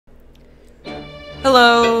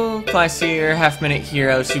Hello, Classier, Half-Minute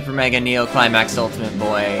Hero, Super Mega Neo Climax Ultimate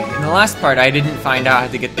Boy. In the last part, I didn't find out how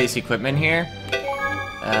to get this equipment here.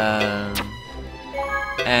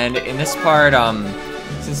 And in this part,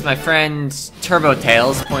 since my friend Turbo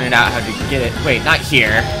Tails pointed out how to get it— wait, not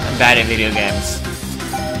here. I'm bad at video games.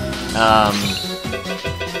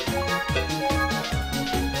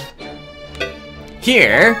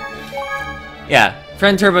 Here? Yeah,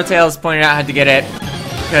 friend Turbo Tails pointed out how to get it,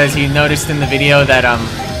 because he noticed in the video that,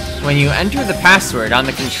 when you enter the password on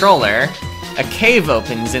the controller, a cave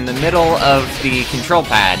opens in the middle of the control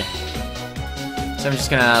pad. So I'm just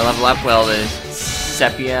gonna level up while the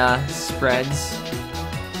sepia spreads.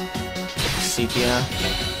 Sepia.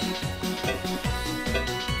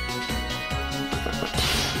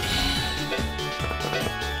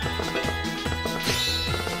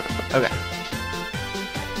 Okay.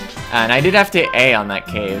 And I did have to A on that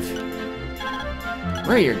cave.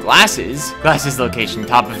 Where are your glasses? Glasses location,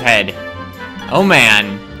 top of head. Oh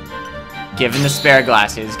man. Given the spare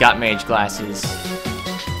glasses, got mage glasses.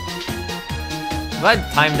 But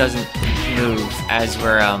time doesn't move as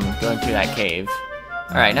we're going through that cave.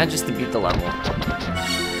 Alright, now just to beat the level.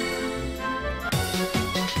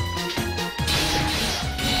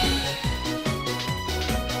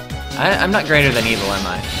 I'm not greater than evil, am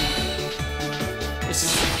I?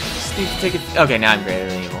 Just need to take it. Okay, now I'm greater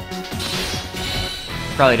than evil.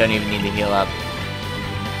 Probably don't even need to heal up.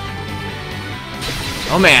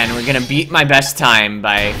 Oh man, we're gonna beat my best time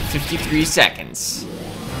by 53 seconds.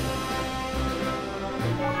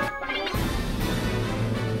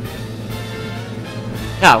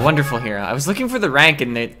 Ah, wonderful hero. I was looking for the rank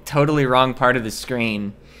in the totally wrong part of the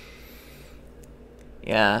screen.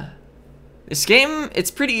 Yeah. This game,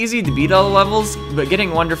 it's pretty easy to beat all the levels, but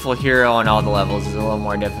getting wonderful hero on all the levels is a little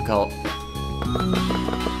more difficult.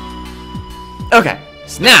 Okay.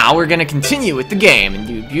 So now we're gonna continue with the game and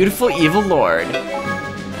do Beautiful Evil Lord.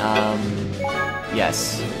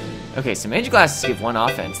 Yes. Okay, so mage glasses give 1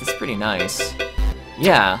 offense. That's pretty nice.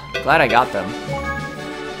 Yeah, glad I got them.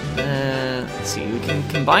 Let's see, we can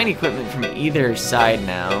combine equipment from either side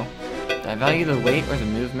now. Do I value the weight or the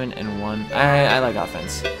movement in one? I like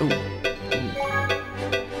offense. Ooh.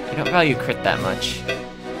 I don't value crit that much.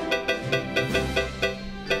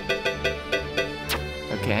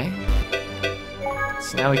 Okay.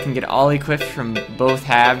 So now we can get all equipped from both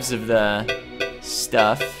halves of the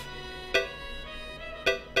stuff.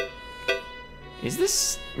 Is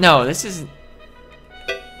this— no, this isn't—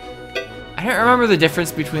 I don't remember the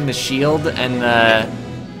difference between the shield and the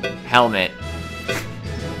helmet.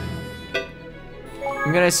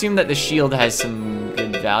 I'm gonna assume that the shield has some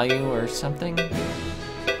good value or something.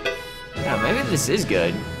 Oh, maybe this is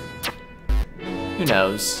good. Who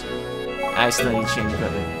knows? I still need to change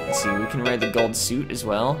equipment. Let's see, we can wear the gold suit as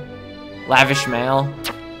well. Lavish mail.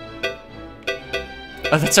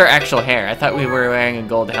 Oh, that's our actual hair. I thought we were wearing a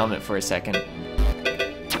gold helmet for a second.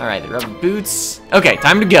 Alright, the rubber boots. Okay,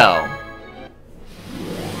 time to go.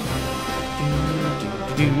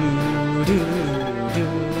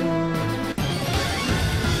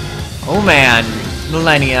 Oh man,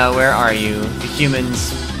 Millennia, where are you? The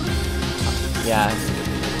humans. Yeah,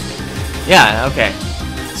 okay.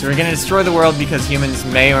 So we're gonna destroy the world because humans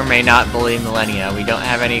may or may not bully Millennia. We don't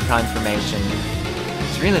have any confirmation.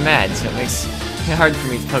 He's really mad, so it makes it hard for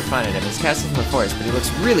me to poke fun at him. His castle's in the forest, but he looks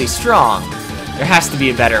really strong. There has to be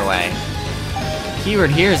a better way. The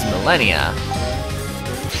keyword here is Millennia.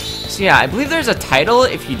 So yeah, I believe there's a title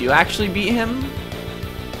if you do actually beat him.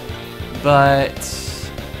 But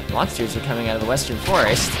monsters are coming out of the western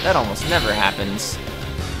forest. That almost never happens.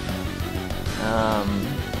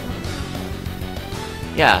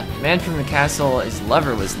 Yeah, man from the castle, his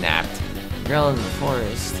lover was napped. The girl in the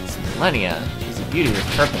forest is Millennia. She's a beauty with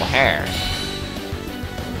purple hair.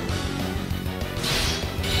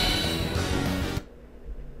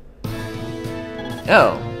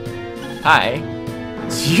 Oh. Hi.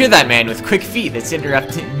 So you're that man with quick feet that's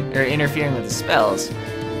interfering with the spells.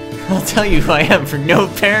 I'll tell you who I am for no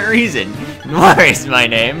apparent reason. Noir is my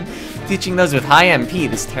name. Teaching those with high MP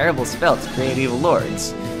this terrible spell to create evil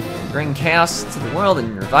lords. Bring chaos to the world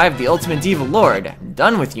and revive the ultimate evil lord. I'm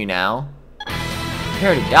done with you now.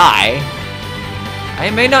 Prepare to die. I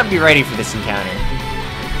may not be ready for this encounter.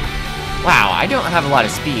 Wow, I don't have a lot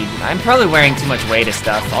of speed. I'm probably wearing too much weight of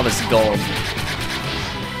stuff, all this gold.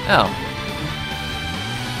 Oh.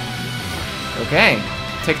 Okay.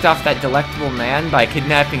 Ticked off that delectable man by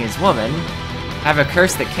kidnapping his woman. Have a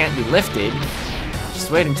curse that can't be lifted.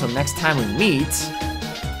 Just wait until next time we meet.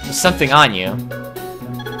 There's something on you.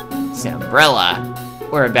 It's an umbrella.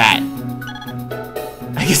 Or a bat.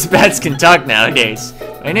 I guess bats can talk nowadays.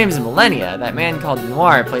 My name is Millennia. That man called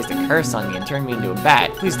Noir placed a curse on me and turned me into a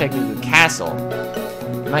bat. Please take me to the castle.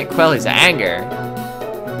 It might quell his anger.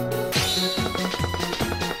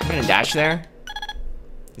 I'm gonna dash there.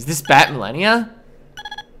 Is this Bat Millennia?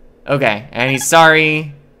 Okay, and he's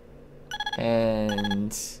sorry.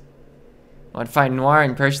 And I want to find Noir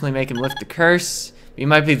and personally make him lift the curse. You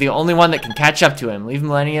might be the only one that can catch up to him. Leave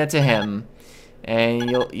Millennia to him,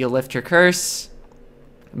 and you'll lift her curse.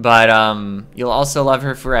 But you'll also love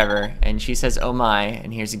her forever. And she says, "Oh my!"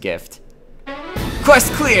 And here's a gift.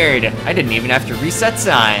 Quest cleared. I didn't even have to reset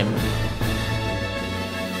time.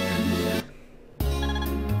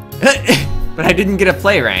 But I didn't get a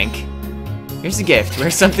play rank. Here's a gift. Wear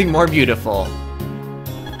something more beautiful.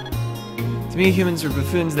 To me, humans were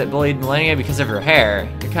buffoons that bullied Millennia because of her hair.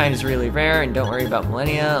 Your kind is really rare, and don't worry about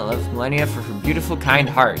Millennia. I love Millennia for her beautiful, kind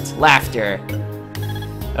heart. Laughter.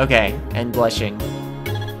 Okay, and blushing.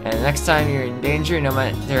 And the next time you're in danger, no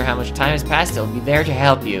matter how much time has passed, it'll be there to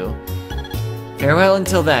help you. Farewell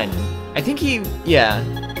until then. I think yeah.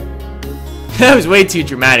 That was way too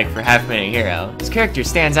dramatic for Half-Minute Hero. His character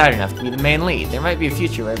stands out enough to be the main lead. There might be a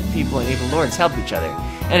future where people and evil lords help each other.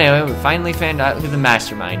 Anyway, we finally found out who the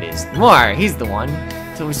mastermind is. Noir, he's the one.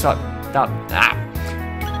 Until we stop.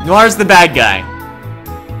 Noir's the bad guy.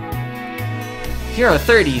 Hero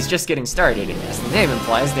 30 is just getting started. As the name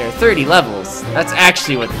implies, there are 30 levels. That's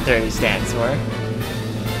actually what the 30 stands for.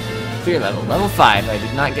 Clear level. Level 5. I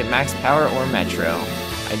did not get max power or metro.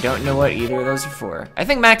 I don't know what either of those are for. I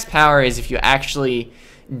think max power is if you actually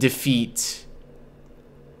defeat...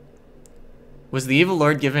 Was the Evil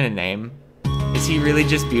Lord given a name? Is he really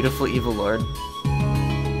just Beautiful Evil Lord?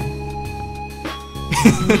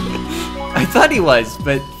 I thought he was,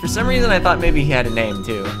 but for some reason I thought maybe he had a name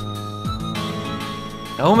too.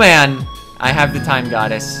 Oh man, I have the Time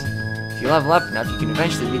Goddess. If you level up enough, you can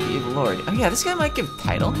eventually beat the Evil Lord. Oh yeah, this guy might give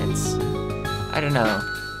title hints? I don't know.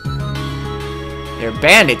 There are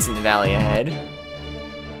bandits in the valley ahead.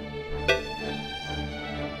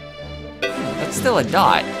 That's still a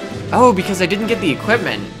dot. Oh, because I didn't get the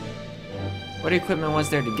equipment. What equipment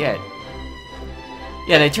was there to get?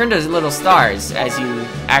 Yeah, they turn to little stars as you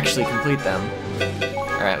actually complete them.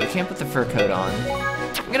 Alright, we can't put the fur coat on.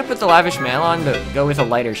 I'm gonna put the lavish mail on, but go with a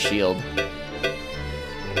lighter shield.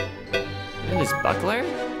 And this buckler?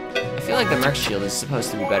 I feel like the merc shield is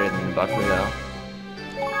supposed to be better than the buckler, though.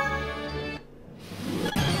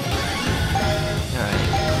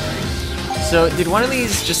 So, did one of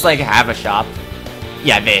these just, like, have a shop?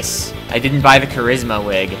 Yeah, this. I didn't buy the Charisma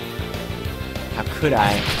wig. How could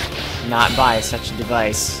I not buy such a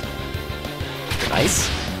device? Device?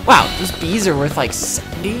 Wow, those bees are worth, like,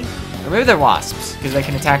 70? Or maybe they're wasps, because they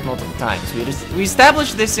can attack multiple times. We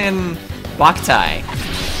established this in Boktai.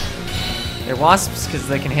 They're wasps because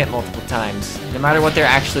they can hit multiple times, no matter what they're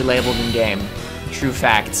actually labeled in-game. True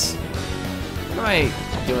facts. What am I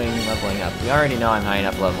doing leveling up? We already know I'm high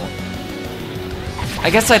enough level. I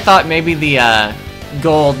guess I thought maybe the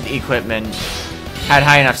gold equipment had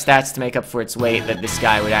high enough stats to make up for its weight that this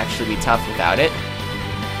guy would actually be tough without it.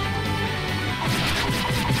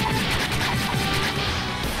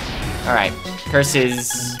 Alright,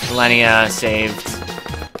 curses, Millennia, saved.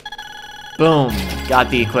 Boom, got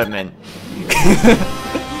the equipment.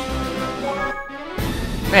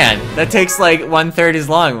 Man, that takes like 1/3 as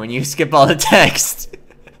long when you skip all the text.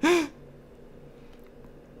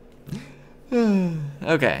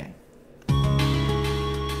 Okay.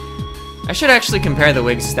 I should actually compare the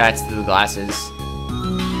wig's stats to the glasses.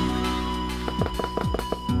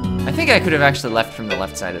 I think I could have actually left from the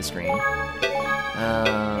left side of the screen.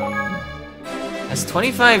 Has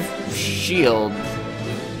 25 shield.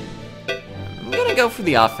 I'm gonna go for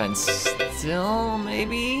the offense still,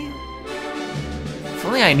 maybe? If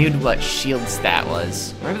only I knew what shield stat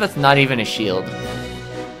was. Maybe that's not even a shield.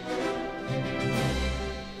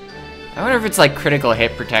 I wonder if it's like critical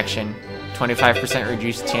hit protection. 25%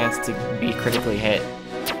 reduced chance to be critically hit.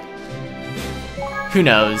 Who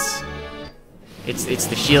knows? It's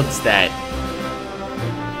the shield stat.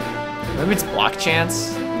 Maybe it's block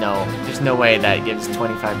chance? No, there's no way that gives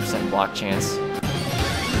 25% block chance.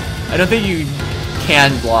 I don't think you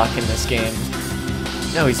can block in this game.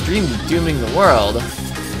 No, he's dreamed of dooming the world.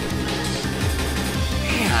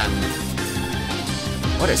 Man.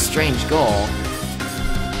 What a strange goal.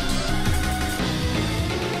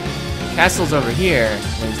 Castle's over here.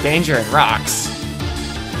 There's danger and rocks.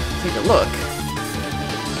 Take a look.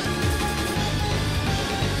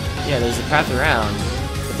 Yeah, there's a path around.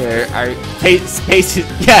 But there are spaces.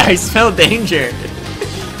 Yeah, I smell danger.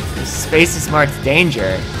 There's spaces marked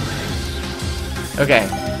danger. Okay.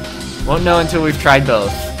 Won't know until we've tried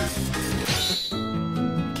both.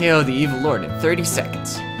 KO the Evil Lord in 30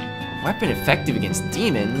 seconds. Weapon effective against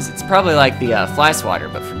demons? It's probably like the fly swatter,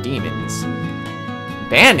 but for demons.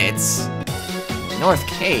 Bandits? North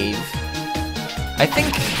Cave? I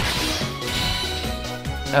think...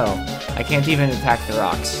 Oh, I can't even attack the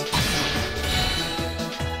rocks.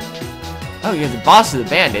 Oh, you're the boss of the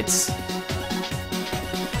bandits.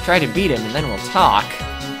 Try to beat him and then we'll talk.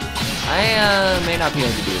 I may not be able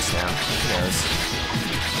to do this now. Who knows?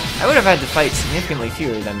 I would have had to fight significantly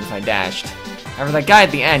fewer of them if I dashed. However, that guy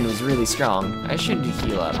at the end was really strong. I should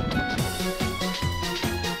heal up.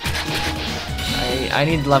 I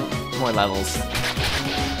need more levels.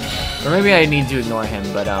 Or maybe I need to ignore him,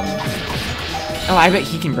 but oh, I bet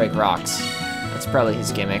he can break rocks. That's probably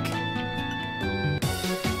his gimmick.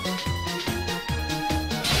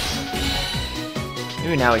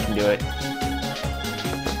 Maybe now we can do it.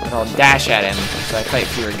 But I'll dash at him, so I fight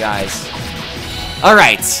fewer guys.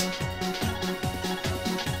 Alright!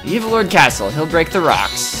 The Evil Lord Castle, he'll break the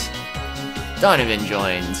rocks. Donovan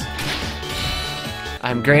joined.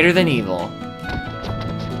 I'm greater than evil.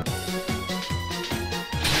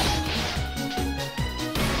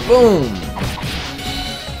 Boom!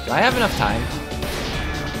 Do I have enough time?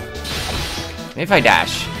 Maybe if I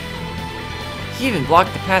dash. He even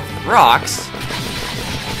blocked the path of the rocks.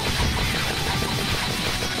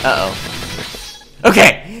 Uh-oh.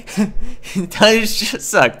 Okay! It does just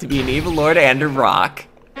suck to be an Evil Lord and a rock.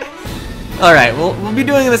 Alright, we'll be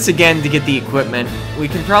doing this again to get the equipment. We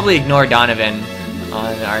can probably ignore Donovan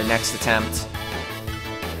on our next attempt.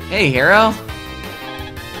 Hey, hero!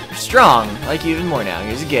 You're strong. I like you even more now.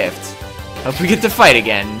 Here's a gift. Hope we get to fight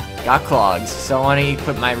again. Got clogs, so I want to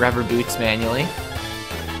equip my rubber boots manually.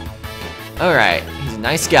 Alright, he's a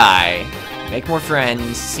nice guy. Make more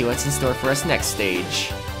friends, see what's in store for us next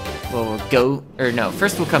stage. We'll go, or no,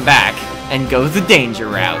 first we'll come back and go the danger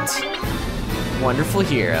route. Wonderful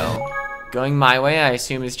hero. Going my way, I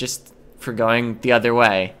assume, is just for going the other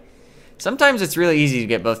way. Sometimes it's really easy to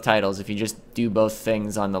get both titles if you just do both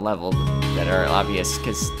things on the level that are obvious,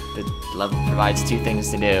 because the level provides two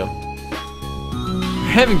things to do.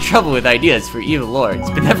 We're having trouble with ideas for Evil Lords,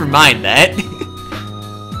 but never mind that.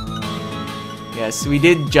 Yes, we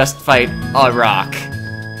did just fight a rock.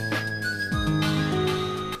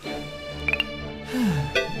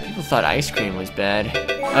 People thought ice cream was bad.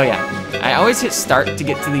 Oh yeah, I always hit start to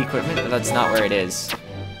get to the equipment, but that's not where it is.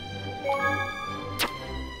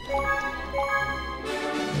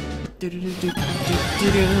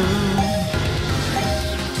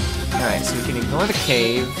 Alright, so we can ignore the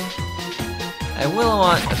cave. I will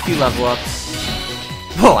want a few level ups.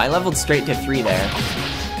 Whoa, I leveled straight to 3 there.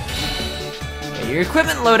 Okay, your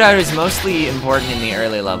equipment loadout is mostly important in the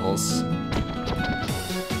early levels.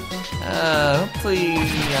 Hopefully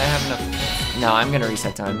I have enough. No, I'm gonna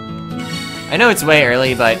reset time. I know it's way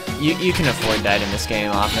early, but you can afford that in this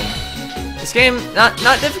game often. This game, not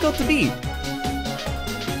difficult to beat.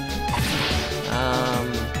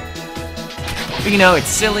 But you know, it's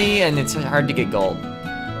silly and it's hard to get gold.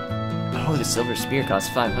 Oh, the silver spear costs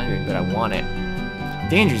 500, but I want it.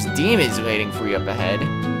 Dangerous demons waiting for you up ahead.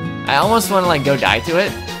 I almost want to like go die to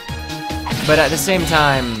it, but at the same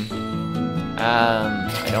time,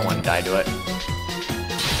 I don't want to die to it.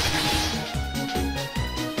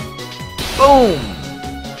 Boom!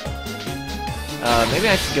 Maybe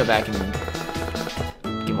I should go back and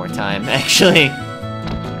get more time, actually.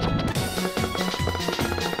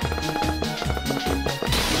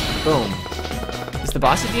 Boom. Is the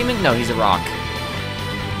boss a demon? No, he's a rock.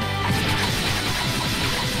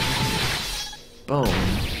 Boom.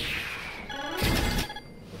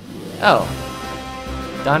 Oh.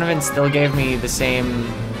 Donovan still gave me the same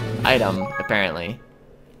item, apparently.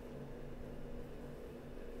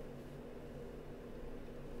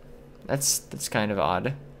 That's kind of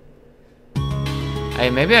odd.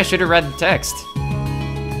 Maybe I should have read the text.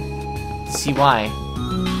 To see why.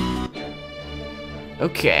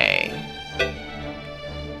 Okay.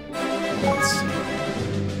 Let's see.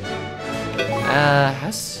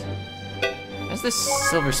 How's this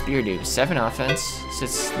silver spear do? 7 offense, so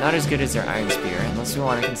it's not as good as their iron spear, unless we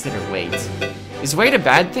want to consider weight. Is weight a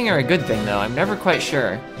bad thing or a good thing, though? I'm never quite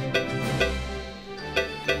sure.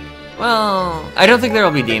 Well, I don't think there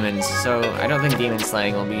will be demons, so I don't think demon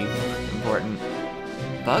slaying will be important.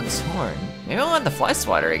 Bug's horn. Maybe I want the fly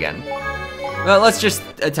swatter again. Well, let's just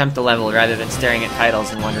attempt the level rather than staring at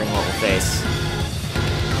titles and wondering what we'll face.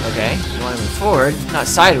 Okay, you want to move forward, not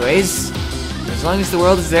sideways. As long as the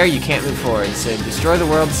world is there, you can't move forward. So destroy the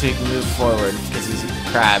world so you can move forward, because he's a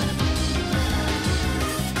crab.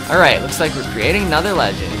 Alright, looks like we're creating another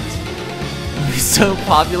legend. Who's so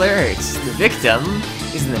popular, it's the victim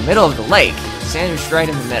is in the middle of the lake. Sandwiched right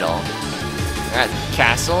in the middle. We're at the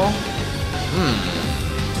castle.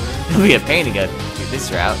 It'll be a pain to go through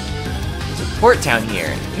this route. There's a port town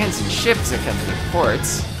here. And some ships that come through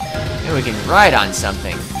ports. And we can ride on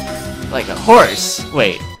something. Like a horse.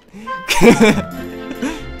 Wait.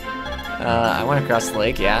 I want to cross the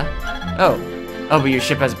lake, yeah? Oh, but your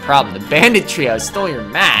ship has a problem. The bandit trio stole your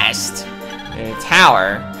mast. In a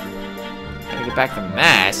tower. Gotta get back the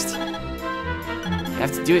mast. You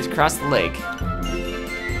have to do it to cross the lake.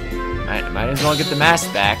 Might as well get the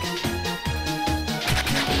mast back.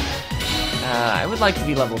 I would like to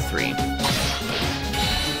be level 3.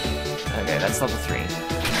 Okay, that's level 3.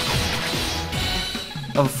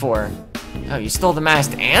 Level 4. Oh, you stole the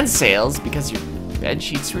mast and sails because your bed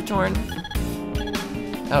sheets were torn?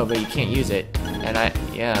 Oh, but you can't use it. And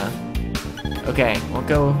yeah. Okay, we'll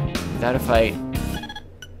go without a fight.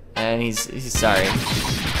 And he's sorry.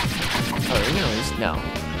 Oh, are we gonna lose? No.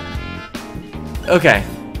 Okay.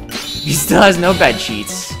 He still has no bed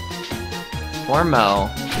sheets. Poor Mo.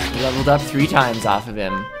 We leveled up 3 times off of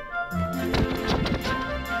him.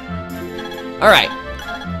 Alright.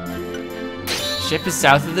 Ship is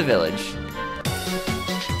south of the village.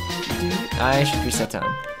 I should reset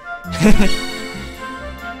time.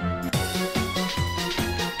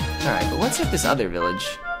 Alright, but what's at this other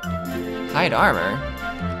village? Hide armor?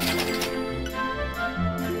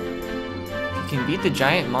 You can beat the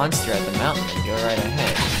giant monster at the mountain and go right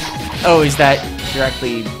ahead. Oh, is that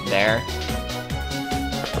directly there?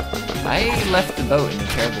 I left the boat in a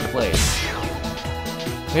terrible place.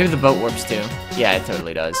 Maybe the boat warps too. Yeah, it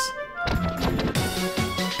totally does.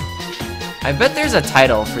 I bet there's a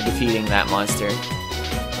title for defeating that monster.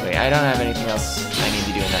 Wait, I don't have anything else I need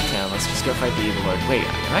to do in that town. Let's just go fight the evil lord. Wait,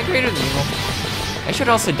 am I greater than evil? I should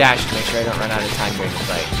also dash to make sure I don't run out of time during the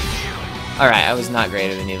fight. Alright, I was not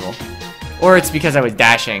greater than evil. Or it's because I was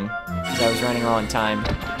dashing, because I was running low on time.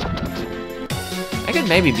 I could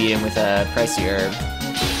maybe beat him with a pricey herb.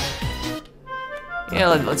 Yeah,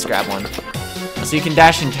 let's grab one. So you can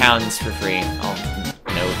dash in towns for free. Oh,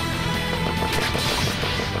 no.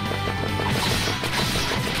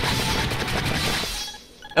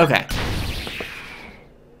 Okay.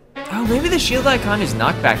 Oh, maybe the shield icon is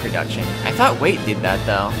knockback reduction. I thought weight did that,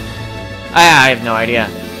 though. I have no idea.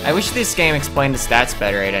 I wish this game explained the stats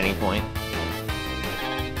better at any point.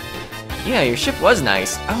 Yeah, your ship was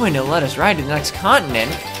nice. Oh, and it'll let us ride to the next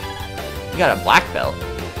continent. You got a black belt.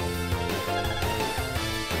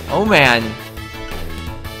 Oh, man.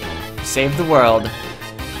 Save the world.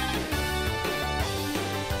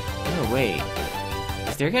 Oh, wait.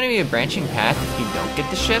 Is there gonna be a branching path if you don't get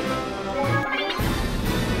the ship?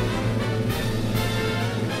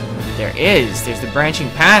 There is. There's the branching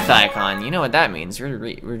path icon. You know what that means. We're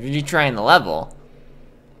retrying the level.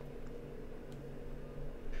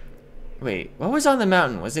 Wait, what was on the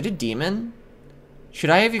mountain? Was it a demon? Should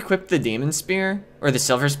I have equipped the demon spear? Or the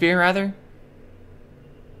silver spear, rather?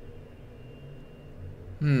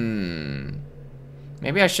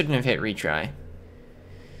 Maybe I shouldn't have hit retry.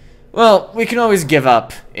 Well, we can always give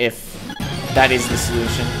up if that is the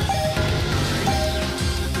solution.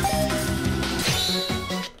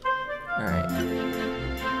 Alright.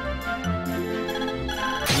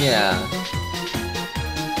 Yeah.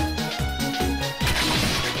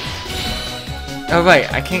 Oh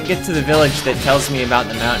right, I can't get to the village that tells me about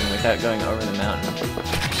the mountain without going over the mountain.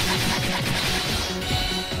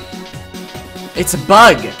 It's a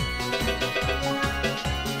bug!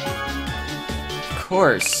 Of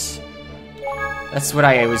course. That's what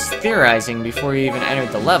I was theorizing before you even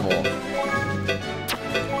entered the level.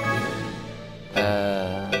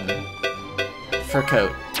 Fur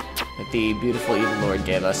coat that the beautiful evil lord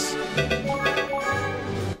gave us.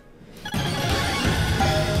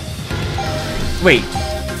 Wait,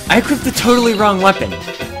 I equipped the totally wrong weapon.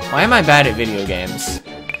 Why am I bad at video games?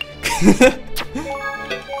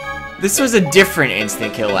 This was a different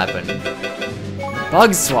instant kill weapon.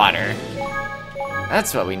 Bug swatter.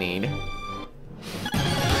 That's what we need.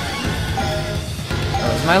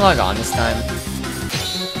 Oh, is my log on this time?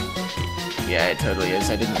 Yeah, it totally is.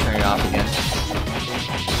 I didn't turn it off again.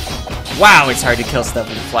 Wow, it's hard to kill stuff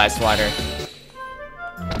with fly swatter.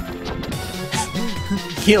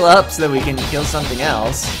 Heal up so that we can kill something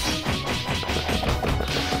else.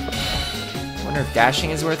 I wonder if dashing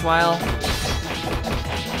is worthwhile.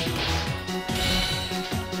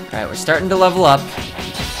 Alright, we're starting to level up.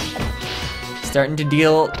 Starting to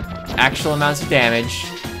deal actual amounts of damage.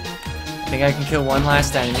 I think I can kill one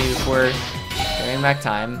last enemy before carrying back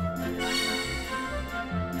time.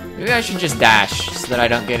 Maybe I should just dash so that I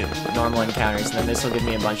don't get normal encounters, and then this will give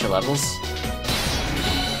me a bunch of levels.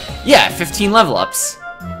 Yeah, 15 level ups.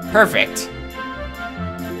 Perfect.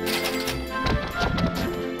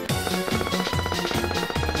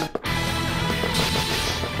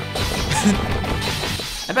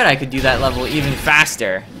 I bet I could do that level even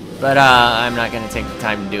faster, but I'm not gonna take the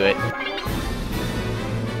time to do it.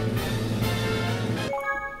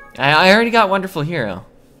 I already got Wonderful Hero.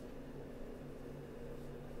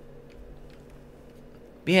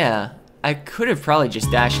 But yeah, I could have probably just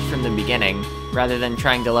dashed from the beginning, rather than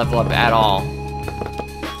trying to level up at all.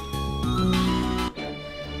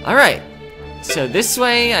 Alright, so this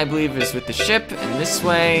way, I believe, is with the ship, and this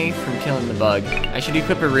way, from killing the bug. I should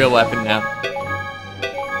equip a real weapon now.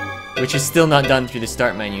 Which is still not done through the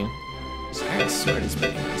start menu. This iron sword is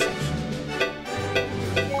pretty nice,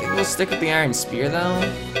 actually. Think we'll stick with the iron spear, though?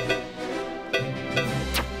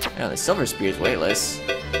 Oh, the silver spear is weightless.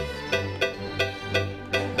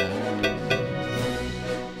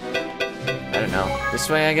 I don't know. This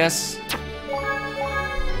way, I guess?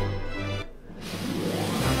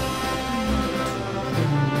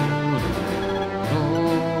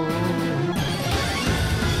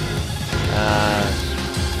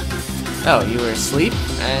 Oh, you were asleep,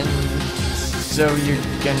 and so you're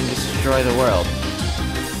gonna destroy the world.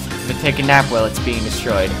 But take a nap while it's being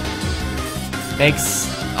destroyed. Makes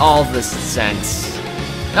all this sense.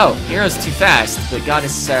 Oh, Hero's too fast, but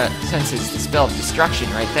Goddess senses the spell of destruction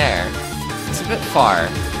right there. It's a bit far.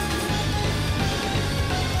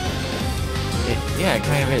 Yeah, it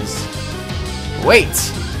kind of is.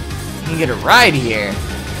 Wait! You can get a ride here.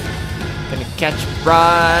 Gonna catch a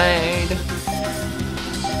ride.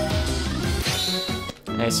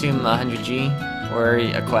 I assume 100G, or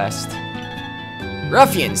a quest.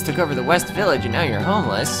 Ruffians took over the West Village and now you're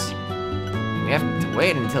homeless. We have to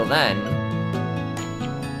wait until then.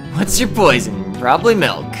 What's your poison? Probably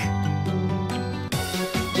milk.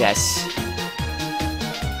 Yes.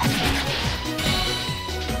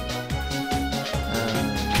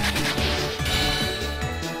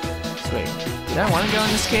 So wait, did I want to go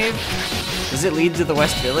in this cave? Does it lead to the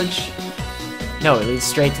West Village? No, it leads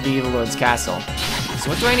straight to the Evil Lord's castle. So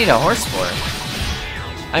what do I need a horse for?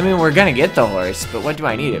 I mean, we're gonna get the horse, but what do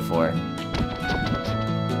I need it for?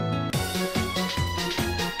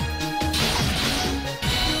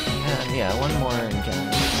 Yeah, one more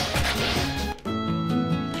encounter.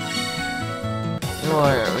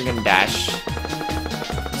 Or we're gonna dash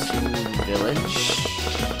to the village.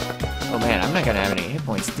 Oh man, I'm not gonna have any hit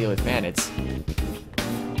points to deal with bandits.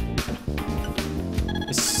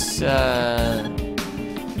 This, oh,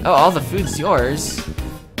 all the food's yours.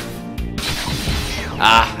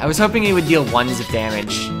 Ah, I was hoping he would deal 1s of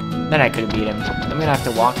damage. Then I could have beat him. I'm gonna have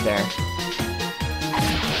to walk there.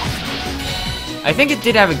 I think it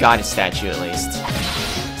did have a goddess statue at least.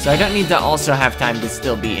 So I don't need to also have time to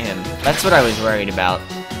still beat him. That's what I was worried about.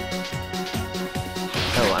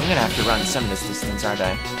 Oh, I'm gonna have to run some of this distance, aren't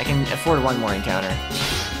I? I can afford one more encounter.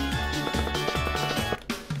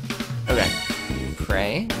 Okay.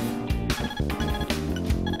 Pray.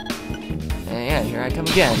 And yeah, here I come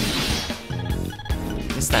again.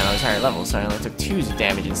 This time I was higher level, so I only took 2s of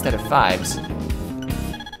damage instead of 5s.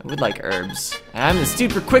 I would like herbs. And I'm the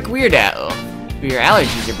super quick weirdo. But your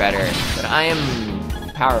allergies are better, but I am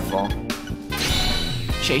powerful.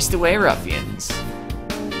 Chased away ruffians.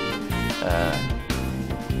 But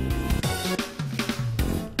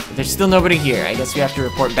there's still nobody here. I guess we have to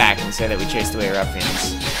report back and say that we chased away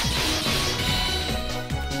ruffians.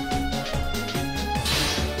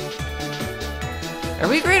 Are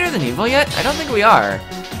we greater than evil yet? I don't think we are.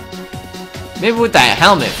 Maybe with that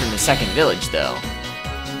helmet from the second village, though.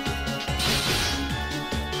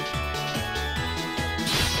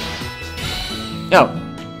 Oh,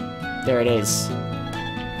 there it is.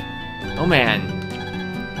 Oh man.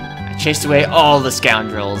 I chased away all the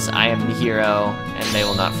scoundrels. I am the hero, and they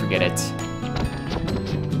will not forget it.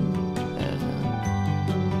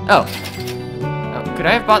 Oh, could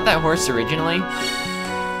I have bought that horse originally?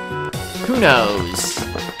 Who knows?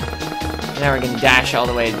 Now we're gonna dash all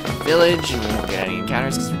the way to the village, and we won't get any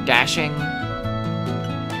encounters because we're dashing.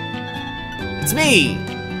 It's me!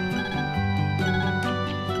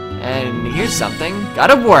 And here's something. Got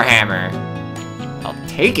a warhammer. I'll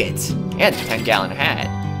take it. And a 10-gallon hat.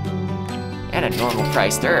 And a normal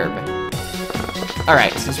priced herb.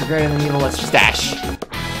 Alright, since we're greater than evil, let's just dash.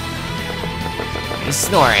 He's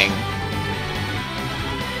snoring.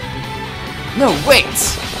 No, wait!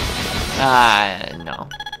 No.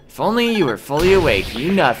 If only you were fully awake,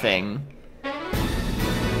 you nothing.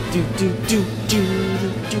 Do do do do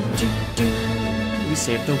do do do do. We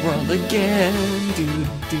saved the world again. Do do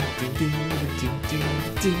do do do do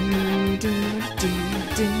do do do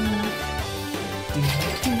do.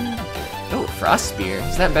 Oh, Frost Spear.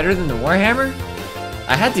 Is that better than the Warhammer?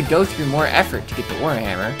 I had to go through more effort to get the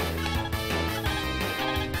Warhammer.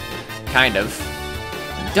 Kind of.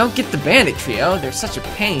 don't get the bandit trio. They're such a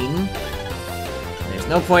pain. There's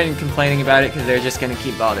no point in complaining about it because they're just gonna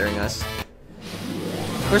keep bothering us.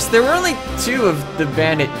 Of course, there were only 2 of the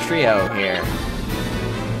bandit trio here.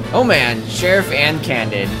 Oh man, Sheriff and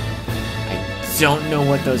Candid. I don't know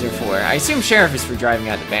what those are for. I assume Sheriff is for driving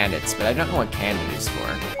out the bandits, but I don't know what Candid is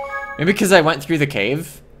for. Maybe because I went through the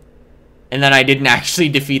cave, and then I didn't actually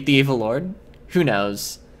defeat the Evil Lord? Who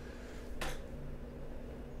knows?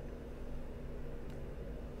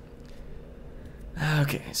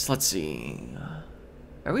 Okay, so let's see.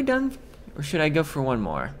 Are we done? Or should I go for one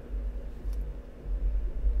more?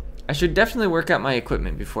 I should definitely work out my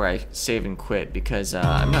equipment before I save and quit, because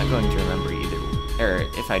I'm not going to remember either. Or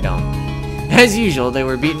if I don't. As usual, they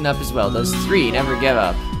were beaten up as well. Those 3 never give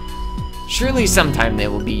up. Surely sometime they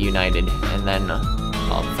will be united, and then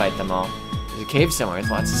I'll fight them all. There's a cave somewhere with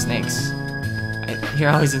lots of snakes.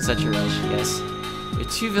 You're always in such a rush, yes. There are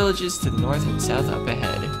 2 villages to the north and south up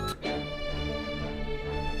ahead.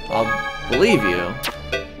 I'll believe you.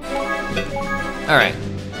 Alright,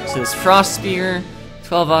 so this Frost Spear,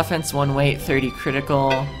 12 offense, 1 weight, 30 critical.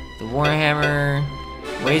 The Warhammer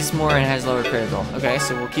weighs more and has lower critical. Okay,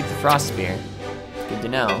 so we'll keep the Frost Spear. Good to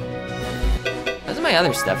know. How's my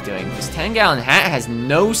other stuff doing? This 10-gallon hat has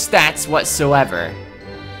no stats whatsoever.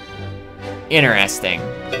 Interesting.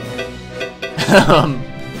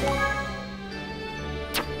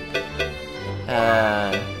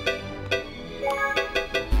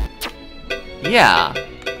 Yeah.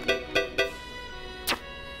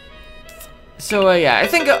 So yeah, I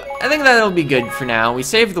think that'll be good for now. We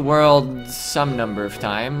saved the world some number of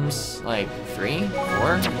times, like 3,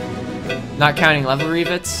 4, not counting level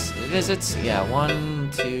visits. Yeah,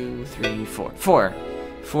 1, 2, 3, 4.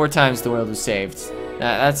 4 times the world was saved.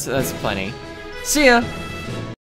 That's plenty. See ya.